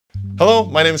Hello,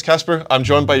 my name is Casper. I'm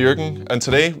joined by Jürgen, and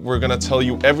today we're gonna tell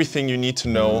you everything you need to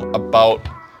know about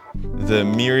the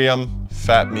Miriam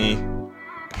Fatmi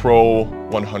Pro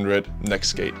 100 next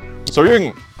skate. So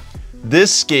Jürgen,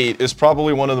 this skate is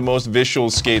probably one of the most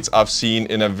visual skates I've seen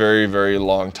in a very, very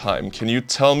long time. Can you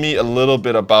tell me a little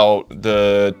bit about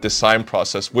the design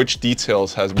process? Which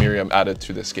details has Miriam added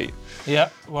to the skate? Yeah,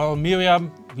 well,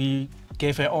 Miriam, we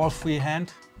gave her all free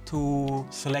hand to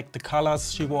select the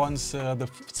colors she wants, the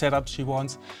setup she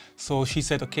wants. So she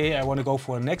said, okay, I want to go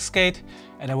for a next skate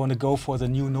and I want to go for the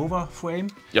new Nova frame,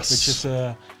 yes, which is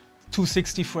a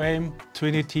 260 frame,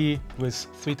 TRINITY with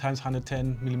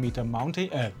 3x110mm mounting,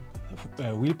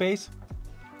 wheelbase.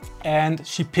 And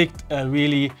she picked a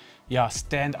really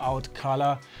standout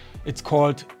color. It's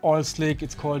called All Slick,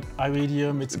 it's called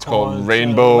Iridium, it's called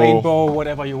Rainbow,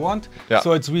 whatever you want. Yeah.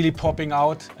 So it's really popping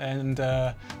out, and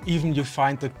even you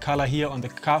find the color here on the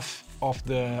cuff of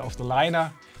the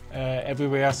liner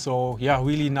everywhere. So yeah,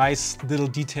 really nice little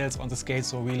details on the skate.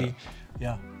 So really,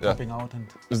 popping out and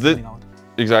standing out.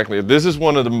 Exactly. This is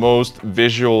one of the most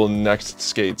visual next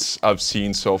skates I've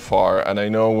seen so far. And I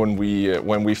know when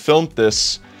we filmed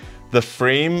this, the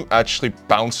frame actually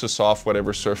bounces off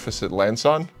whatever surface it lands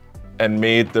on, and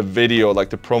made the video, like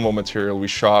the promo material we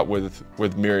shot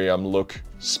with Miriam, look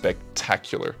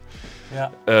spectacular. Yeah.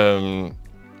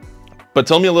 But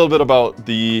tell me a little bit about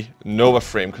the Nova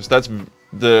frame, because that's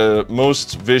the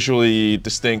most visually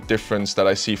distinct difference that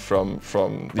I see from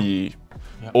the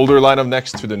older line of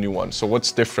Next to the new one. So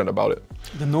what's different about it?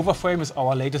 The Nova frame is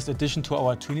our latest addition to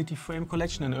our TRINITY frame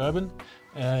collection in urban.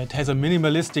 It has a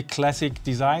minimalistic classic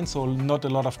design, so not a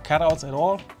lot of cutouts at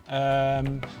all.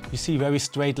 You see very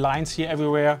straight lines here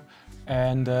everywhere.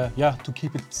 And to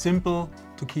keep it simple,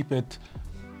 to keep it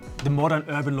the modern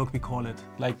urban look, we call it.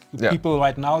 Like people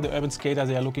right now, the urban skaters,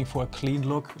 they are looking for a clean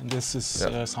look, and this is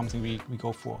something we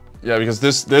go for. Yeah, because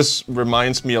this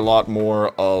reminds me a lot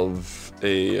more of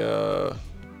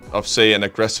say an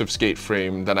aggressive skate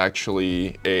frame than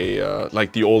actually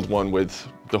like the old one with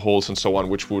the holes and so on,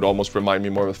 which would almost remind me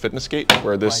more of a fitness skate,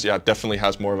 where this definitely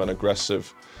has more of an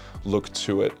aggressive look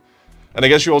to it. And I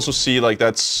guess you also see like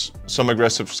that's some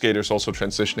aggressive skaters also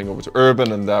transitioning over to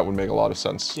urban, and that would make a lot of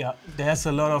sense. Yeah, there's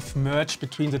a lot of merge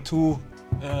between the two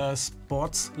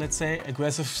sports, let's say.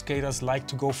 Aggressive skaters like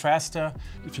to go faster.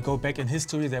 If you go back in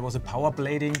history, there was a power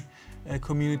blading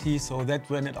community, so that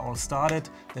when it all started,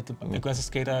 that the aggressive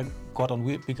skater got on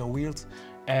bigger wheels.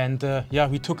 And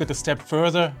we took it a step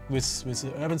further with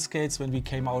the urban skates when we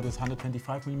came out with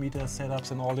 125mm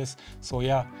setups and all this. So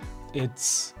yeah,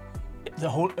 it's the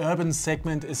whole urban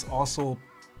segment is also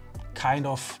kind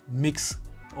of mix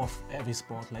of every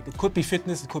sport. Like it could be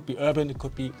fitness, it could be urban, it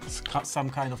could be some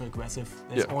kind of aggressive.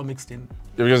 It's all mixed in.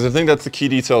 Yeah, because I think that's the key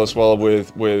detail as well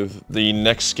with the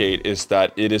next skate, is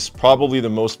that it is probably the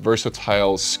most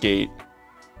versatile skate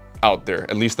out there,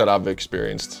 at least that I've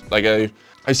experienced. Like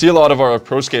I see a lot of our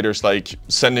pro skaters like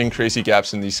sending crazy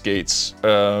gaps in these skates,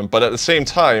 but at the same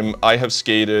time, I have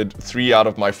skated 3 out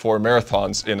of my 4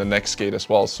 marathons in a next skate as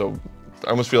well. So I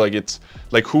almost feel like it's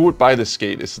like, who would buy this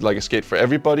skate? Is it like a skate for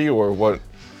everybody, or what?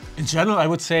 In general, I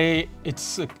would say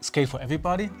it's a skate for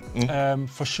everybody.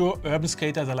 For sure, urban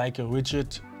skaters are like a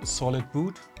rigid, solid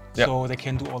boot, so they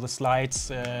can do all the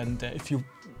slides. And if you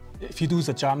do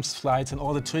the jumps, slides, and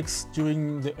all the tricks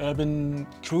during the urban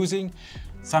cruising,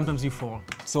 sometimes you fall.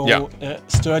 So a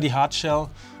sturdy hard shell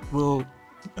will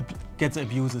get the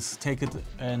abuses, take it,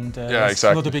 and it's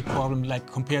not a big problem, like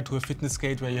compared to a fitness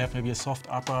skate where you have maybe a soft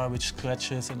upper which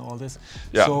scratches and all this.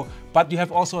 So, but you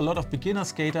have also a lot of beginner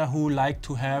skater who like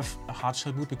to have a hard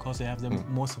shell boot because they have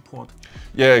more support.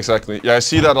 Yeah, exactly. Yeah, I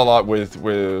see that a lot with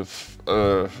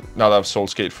now that I've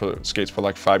sold skates for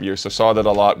like 5 years. I saw that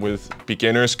a lot with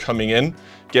beginners coming in,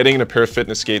 getting a pair of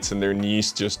fitness skates and their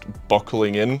knees just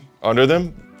buckling in under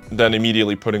them, then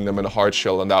immediately putting them in a hard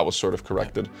shell, and that was sort of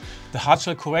corrected. The hard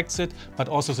shell corrects it, but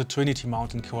also the TRINITY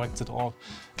mounting corrects it all.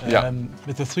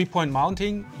 With the 3-point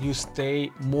mounting, you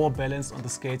stay more balanced on the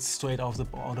skates straight out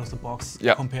of the box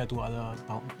compared to other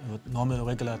normal,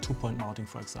 regular 2-point mounting,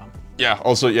 for example. Yeah,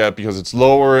 also, because it's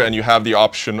lower and you have the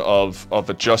option of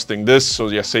adjusting this.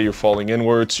 So say you're falling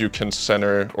inwards, you can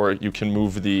center, or you can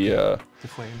move the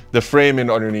frame in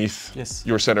underneath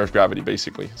your center of gravity,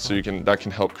 basically. So that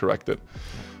can help correct it.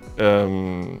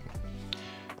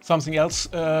 Something else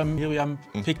Miriam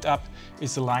picked up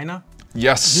is the liner.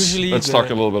 Yes, usually let's talk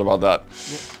a little bit about that.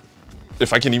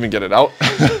 If I can even get it out.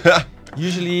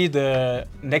 Usually the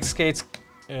next skates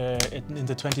in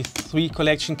the 23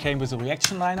 collection came with a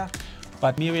reaction liner,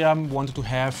 but Miriam wanted to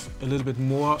have a little bit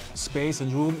more space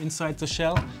and room inside the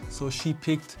shell, so she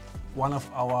picked one of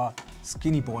our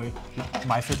Skinny Boy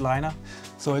MYFIT liner.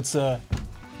 So it's a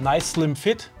nice slim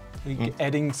fit,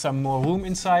 adding some more room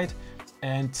inside,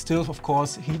 and still, of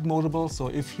course, heat moldable. So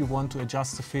if you want to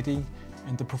adjust the fitting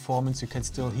and the performance, you can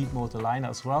still heat mold the liner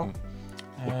as well.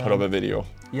 We'll put up a video.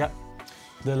 Yeah.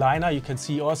 The liner, you can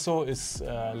see also, is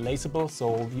laceable,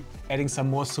 so adding some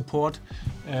more support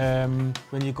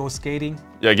when you go skating.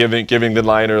 Yeah, giving the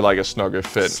liner like a snugger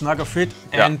fit. Snugger fit,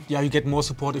 and yeah, you get more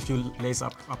support if you lace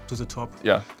up to the top.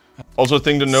 Yeah. Also, a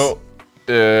thing to note,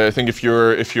 I think if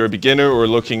you're a beginner or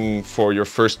looking for your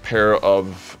first pair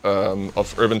of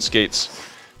urban skates,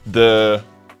 the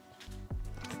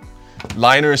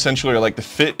liner essentially, or like the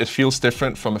fit, it feels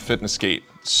different from a fitness skate.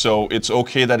 So it's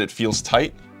okay that it feels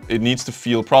tight. It needs to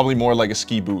feel probably more like a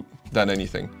ski boot than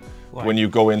anything when you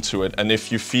go into it. And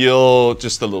if you feel,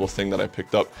 just a little thing that I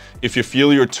picked up, if you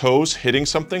feel your toes hitting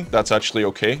something, that's actually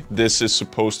okay. This is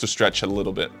supposed to stretch a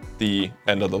little bit, the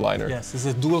end of the liner. Yes, this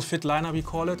is a dual fit liner, we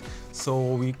call it.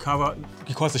 So we cover,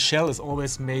 because the shell is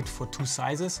always made for 2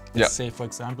 sizes. Let's say, for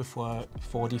example, for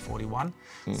 40, 41.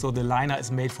 So the liner is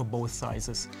made for both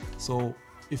sizes. So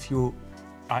if you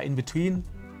are in between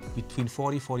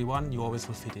 40, 41, you always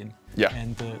will fit in. Yeah.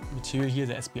 And the material here,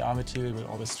 the SBR material, will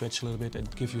always stretch a little bit and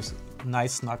give you a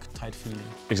nice, snug, tight feeling.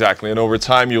 Exactly, and over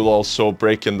time you'll also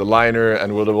break in the liner,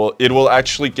 and it will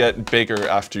actually get bigger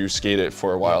after you skate it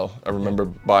for a while. I remember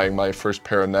buying my first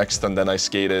pair of NEXT, and then I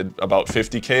skated about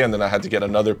 50K, and then I had to get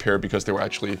another pair because they were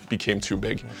actually became too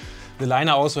big. Yeah. The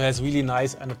liner also has really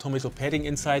nice anatomical padding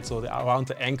inside, so around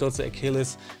the ankles, the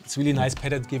Achilles, it's really nice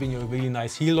padded, giving you a really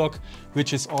nice heel lock,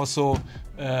 which is also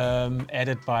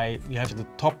added by, you have the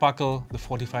top buckle, the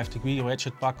 45-degree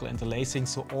ratchet buckle, and the lacing.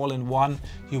 So all in one,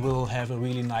 you will have a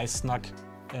really nice, snug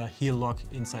heel lock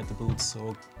inside the boots.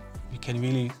 So you can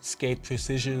really skate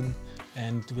precision,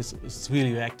 and it's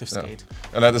really reactive skate.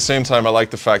 And at the same time, I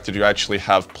like the fact that you actually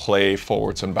have play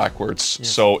forwards and backwards. Yes.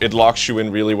 So it locks you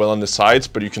in really well on the sides,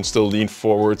 but you can still lean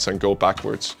forwards and go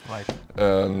backwards. Right.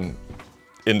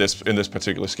 In this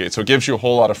particular skate. So it gives you a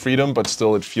whole lot of freedom, but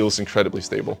still it feels incredibly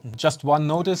stable. Just one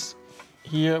notice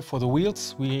here for the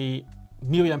wheels.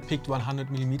 Miriam picked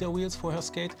 100mm wheels for her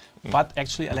skate, but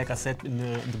actually, like I said in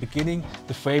the beginning,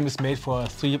 the frame is made for a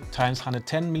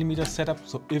 3x110mm setup.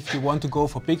 So if you want to go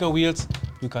for bigger wheels,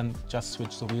 you can just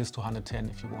switch the wheels to 110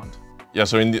 if you want. Yeah,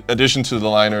 so in addition to the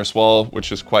liner as well,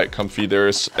 which is quite comfy,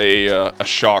 there's a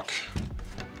shock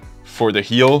for the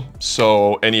heel,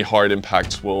 so any hard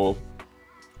impacts will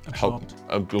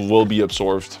be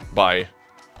absorbed by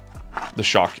the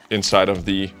shock inside of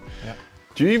the...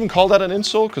 Do you even call that an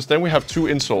insole? Because then we have 2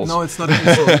 insoles. No, it's not an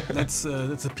insole.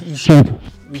 That's a PE sheet.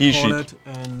 We call it,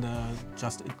 and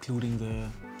just including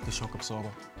the shock absorber.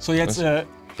 So yeah,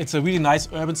 it's a really nice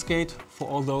urban skate for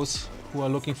all those who are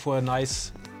looking for a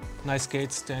nice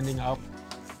skate standing up,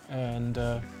 and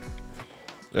to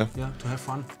have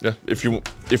fun. Yeah, if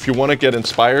you want to get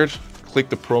inspired, click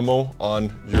the promo on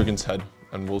Jürgen's head,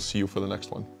 and we'll see you for the next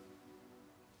one.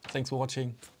 Thanks for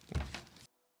watching.